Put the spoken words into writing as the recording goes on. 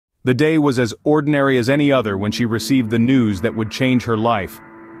The day was as ordinary as any other when she received the news that would change her life.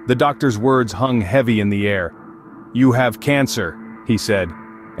 The doctor's words hung heavy in the air. "You have cancer," he said,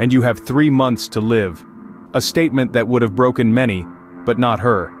 "and you have 3 months to live." A statement that would have broken many, but not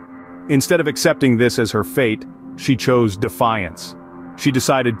her. Instead of accepting this as her fate, she chose defiance. She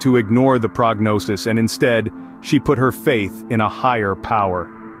decided to ignore the prognosis and instead, she put her faith in a higher power.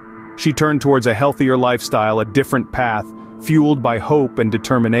 She turned towards a healthier lifestyle, a different path, fueled by hope and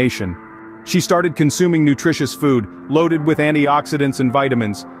determination. She started consuming nutritious food, loaded with antioxidants and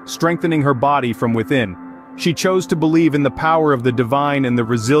vitamins, strengthening her body from within. She chose to believe in the power of the divine and the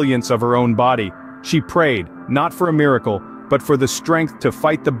resilience of her own body. She prayed, not for a miracle, but for the strength to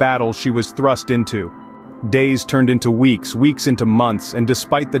fight the battle she was thrust into. Days turned into weeks, weeks into months, and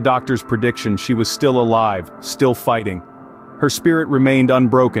despite the doctor's prediction, she was still alive, still fighting. Her spirit remained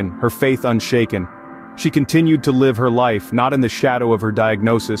unbroken, her faith unshaken. She continued to live her life, not in the shadow of her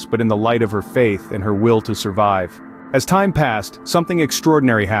diagnosis, but in the light of her faith and her will to survive. As time passed, something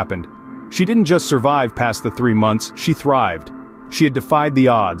extraordinary happened. She didn't just survive past the 3 months, she thrived. She had defied the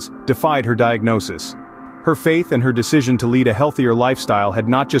odds, defied her diagnosis. Her faith and her decision to lead a healthier lifestyle had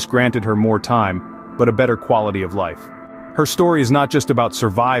not just granted her more time, but a better quality of life. Her story is not just about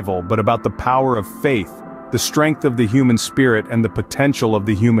survival, but about the power of faith, the strength of the human spirit and the potential of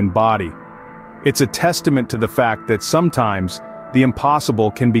the human body. It's a testament to the fact that sometimes, the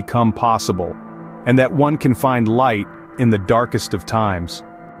impossible can become possible, and that one can find light in the darkest of times.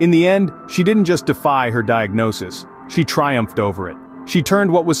 In the end, she didn't just defy her diagnosis, she triumphed over it. She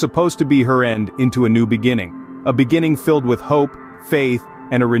turned what was supposed to be her end into a new beginning, a beginning filled with hope, faith,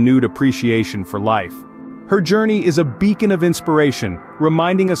 and a renewed appreciation for life. Her journey is a beacon of inspiration,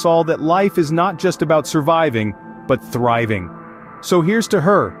 reminding us all that life is not just about surviving, but thriving. So here's to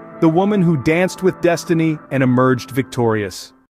her, the woman who danced with destiny and emerged victorious.